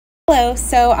Hello,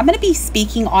 so I'm going to be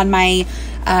speaking on my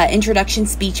introduction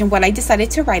speech and what I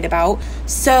decided to write about.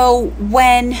 So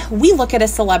when we look at a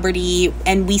celebrity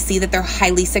and we see that their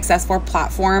highly successful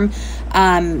platform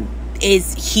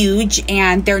is huge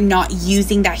and they're not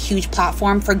using that huge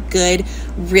platform for good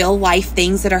real life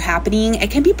things that are happening,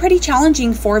 it can be pretty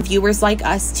challenging for viewers like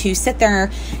us to sit there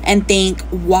and think,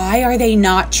 why are they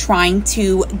not trying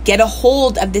to get a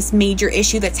hold of this major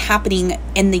issue that's happening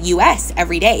in the US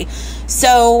every day?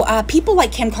 So people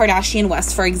like Kim Kardashian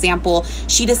West, for example,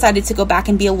 she decided to go back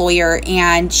and be a lawyer,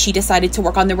 and she decided to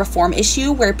work on the reform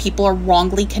issue where people are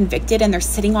wrongly convicted and they're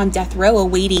sitting on death row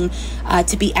awaiting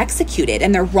to be executed,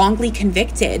 and they're wrongly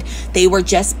convicted. They were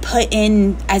just put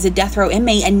in as a death row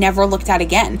inmate and never looked at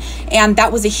again. And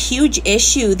that was a huge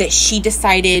issue that she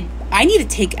decided, I need to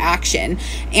take action.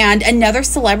 And another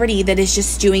celebrity that is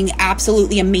just doing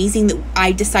absolutely amazing that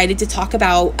I decided to talk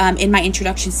about in my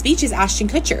introduction speech is Ashton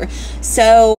Kutcher.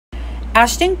 So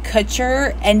Ashton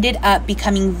Kutcher ended up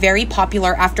becoming very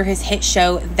popular after his hit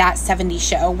show, That 70s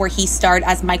Show, where he starred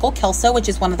as Michael Kelso, which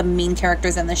is one of the main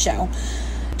characters in the show.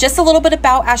 Just a little bit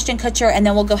about Ashton Kutcher, and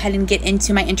then we'll go ahead and get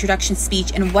into my introduction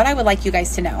speech and what I would like you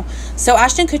guys to know. So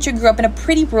Ashton Kutcher grew up in a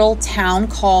pretty rural town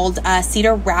called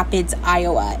Cedar Rapids,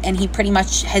 Iowa, and he pretty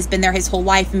much has been there his whole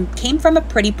life and came from a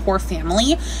pretty poor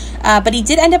family. But he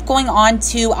did end up going on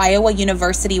to Iowa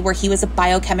University, where he was a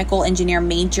biochemical engineer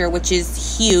major, which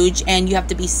is huge, and you have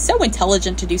to be so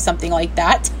intelligent to do something like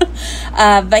that.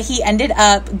 But he ended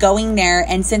up going there,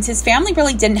 and since his family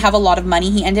really didn't have a lot of money,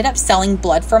 he ended up selling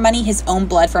blood for money, his own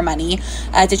blood for money,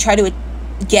 to try to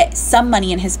get some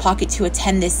money in his pocket to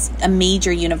attend this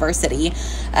major university.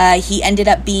 He ended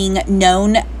up being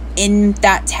known in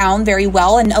that town very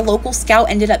well, and a local scout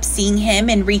ended up seeing him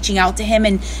and reaching out to him,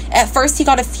 and at first he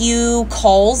got a few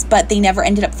calls, but they never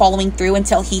ended up following through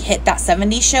until he hit That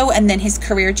 70s Show, and then his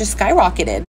career just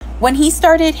skyrocketed. When he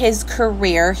started his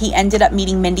career, he ended up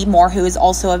meeting Mindy Moore, who is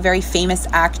also a very famous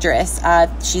actress.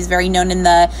 She's very known in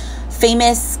the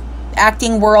famous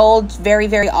acting world, very,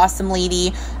 very awesome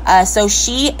lady. So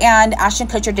she and Ashton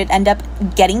Kutcher did end up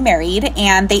getting married,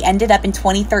 and they ended up in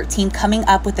 2013 coming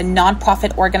up with a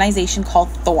nonprofit organization called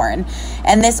Thorn.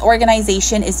 And this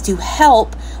organization is to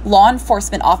help law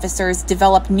enforcement officers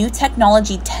develop new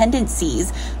technology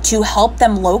tendencies to help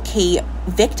them locate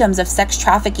victims of sex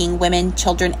trafficking, women,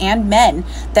 children, and men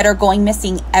that are going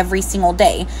missing every single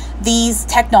day. These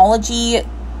technology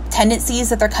tendencies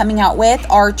that they're coming out with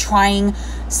are trying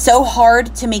so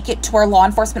hard to make it to where law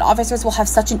enforcement officers will have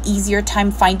such an easier time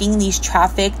finding these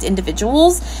trafficked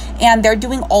individuals, and they're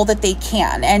doing all that they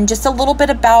can. And just a little bit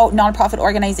about nonprofit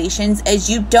organizations is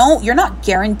you're not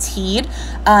guaranteed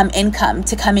income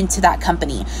to come into that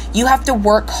company. You have to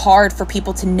work hard for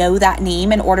people to know that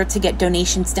name in order to get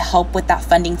donations to help with that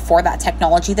funding for that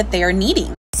technology that they are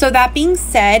needing. So that being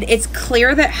said, it's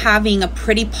clear that having a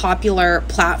pretty popular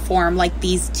platform like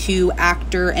these two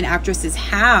actor and actresses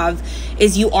have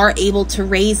is you are able to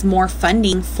raise more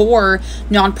funding for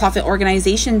nonprofit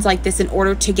organizations like this in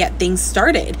order to get things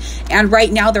started. And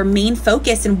right now, their main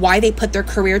focus and why they put their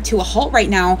career to a halt right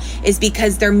now is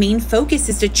because their main focus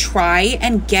is to try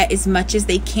and get as much as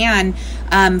they can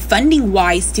funding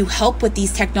wise to help with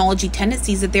these technology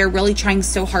tendencies that they're really trying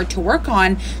so hard to work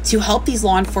on to help these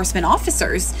law enforcement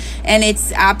officers. And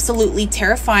it's absolutely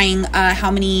terrifying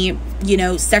how many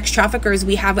sex traffickers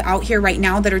we have out here right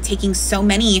now that are taking so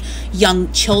many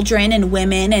young children and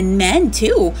women and men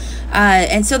too.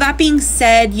 And so that being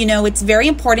said, it's very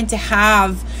important to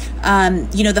have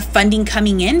the funding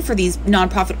coming in for these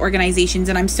nonprofit organizations.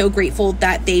 And I'm so grateful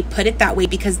that they put it that way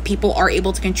because people are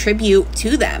able to contribute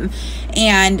to them.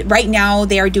 And right now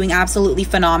they are doing absolutely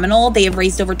phenomenal. They have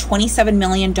raised over $27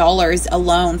 million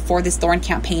alone for this Thorn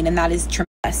campaign, and that is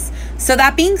tremendous. So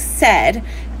that being said,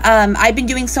 I've been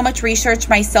doing so much research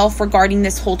myself regarding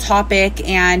this whole topic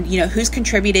and, who's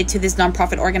contributed to this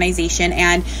nonprofit organization.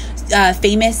 And a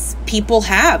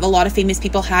lot of famous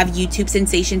people have YouTube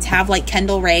sensations have, like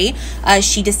Kendall Rae.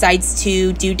 She decides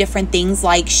to do different things,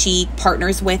 like she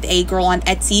partners with a girl on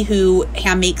Etsy who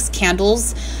hand makes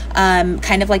candles,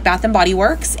 kind of like Bath and Body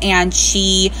Works. And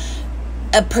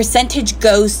a percentage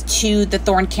goes to the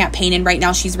Thorn campaign, and right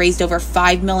now she's raised over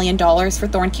 $5 million for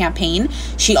Thorn campaign.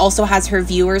 She also has her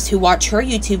viewers who watch her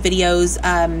YouTube videos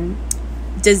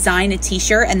design a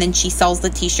t-shirt, and then she sells the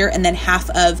t-shirt, and then half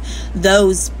of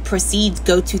those proceeds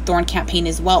go to Thorn campaign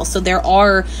as well. So there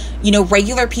are,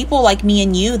 regular people like me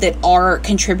and you that are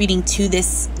contributing to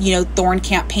this, Thorn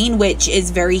campaign, which is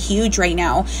very huge right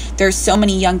now. There's so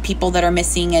many young people that are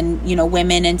missing, and,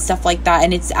 women and stuff like that.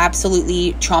 And it's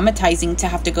absolutely traumatizing to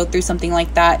have to go through something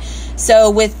like that.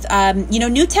 So with,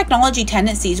 new technology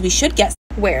tendencies, we should get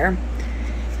where.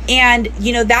 And,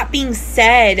 that being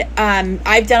said,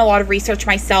 I've done a lot of research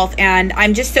myself, and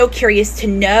I'm just so curious to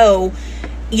know,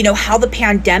 how the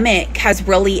pandemic has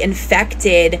really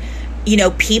infected,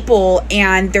 people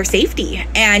and their safety.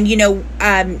 And,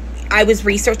 I was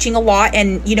researching a lot,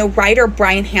 and, writer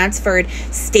Brian Hansford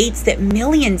states that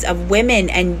millions of women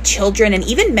and children and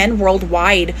even men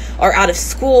worldwide are out of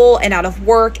school and out of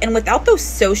work. And without those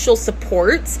social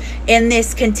supports in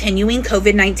this continuing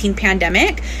COVID-19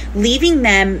 pandemic,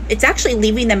 it's actually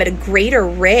leaving them at a greater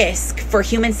risk for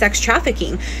human sex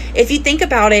trafficking. If you think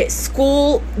about it,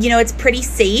 school, it's pretty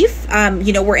safe.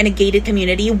 We're in a gated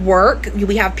community. Work,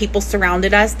 we have people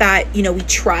surrounded us that, we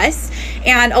trust.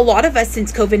 And a lot of us,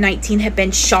 since COVID-19, have been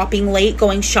shopping late,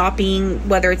 going shopping,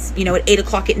 whether it's, at 8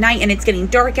 o'clock at night and it's getting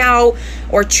dark out,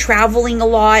 or traveling a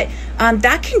lot.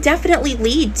 That can definitely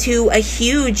lead to a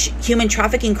huge human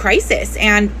trafficking crisis.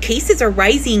 And cases are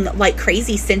rising like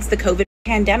crazy since the COVID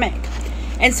pandemic.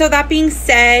 And so that being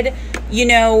said,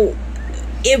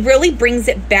 it really brings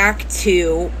it back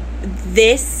to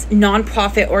this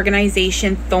nonprofit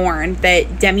organization, Thorn,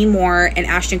 that Demi Moore and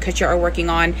Ashton Kutcher are working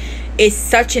on, is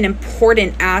such an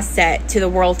important asset to the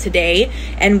world today.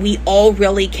 And we all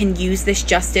really can use this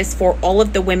justice for all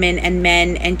of the women and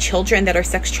men and children that are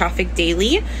sex trafficked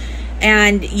daily.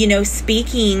 And,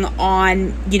 speaking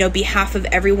on, behalf of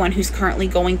everyone who's currently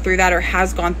going through that or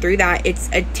has gone through that, it's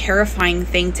a terrifying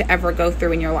thing to ever go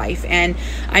through in your life. And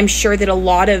I'm sure that a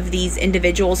lot of these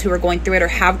individuals who are going through it or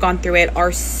have gone through it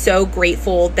are so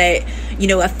grateful that,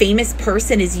 a famous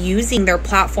person is using their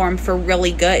platform for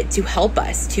really good to help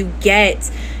us to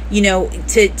get,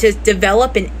 to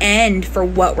develop an end for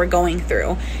what we're going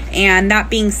through. And that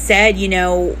being said,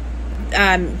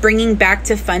 bringing back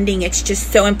to funding, it's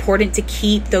just so important to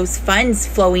keep those funds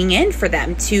flowing in for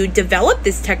them to develop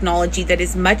this technology that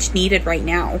is much needed right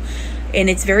now. And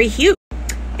it's very huge.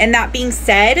 And that being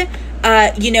said,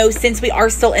 since we are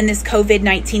still in this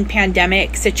COVID-19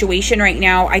 pandemic situation right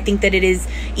now, I think that it is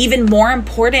even more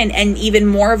important and even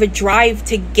more of a drive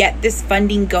to get this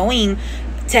funding going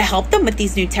to help them with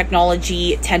these new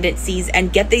technology tendencies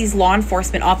and get these law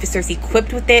enforcement officers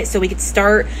equipped with it so we could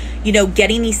start,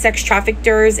 getting these sex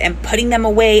traffickers and putting them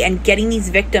away and getting these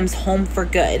victims home for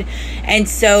good. And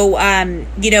so,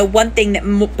 one thing that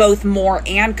both Moore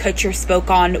and Kutcher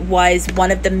spoke on was one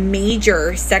of the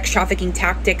major sex trafficking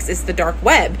tactics is the dark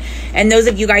web. And those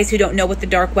of you guys who don't know what the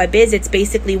dark web is, it's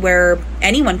basically where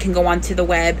anyone can go onto the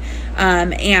web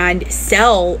and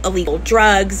sell illegal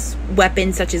drugs,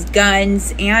 weapons such as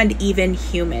guns, and even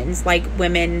humans like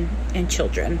women and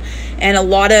children. And a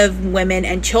lot of women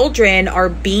and children are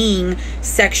being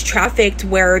sex trafficked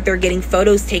where they're getting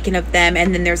photos taken of them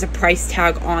and then there's a price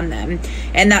tag on them.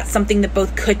 And that's something that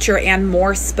both Kutcher and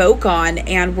Moore spoke on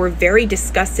and were very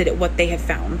disgusted at what they have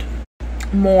found.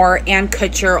 Moore and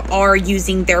Kutcher are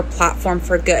using their platform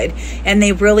for good, and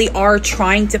they really are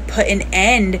trying to put an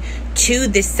end to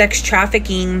this sex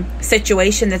trafficking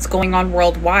situation that's going on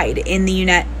worldwide in the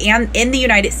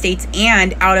United States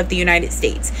and out of the United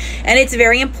States. And it's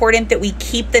very important that we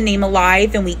keep the name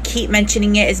alive and we keep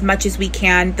mentioning it as much as we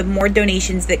can. The more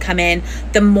donations that come in,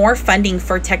 the more funding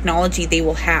for technology they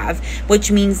will have,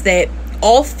 which means that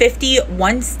all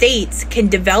 51 states can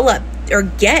develop or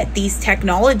get these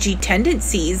technology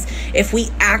tendencies if we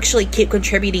actually keep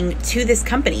contributing to this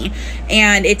company.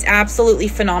 And it's absolutely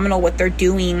phenomenal what they're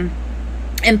doing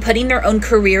and putting their own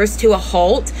careers to a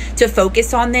halt to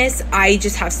focus on this. I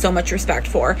just have so much respect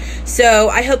for. So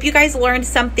I hope you guys learned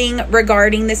something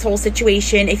regarding this whole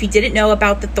situation. If you didn't know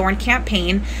about the Thorn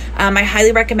campaign, I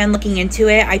highly recommend looking into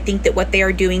it. I think that what they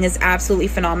are doing is absolutely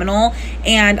phenomenal.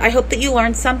 And I hope that you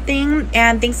learned something.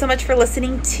 And thanks so much for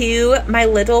listening to my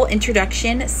little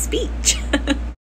introduction speech.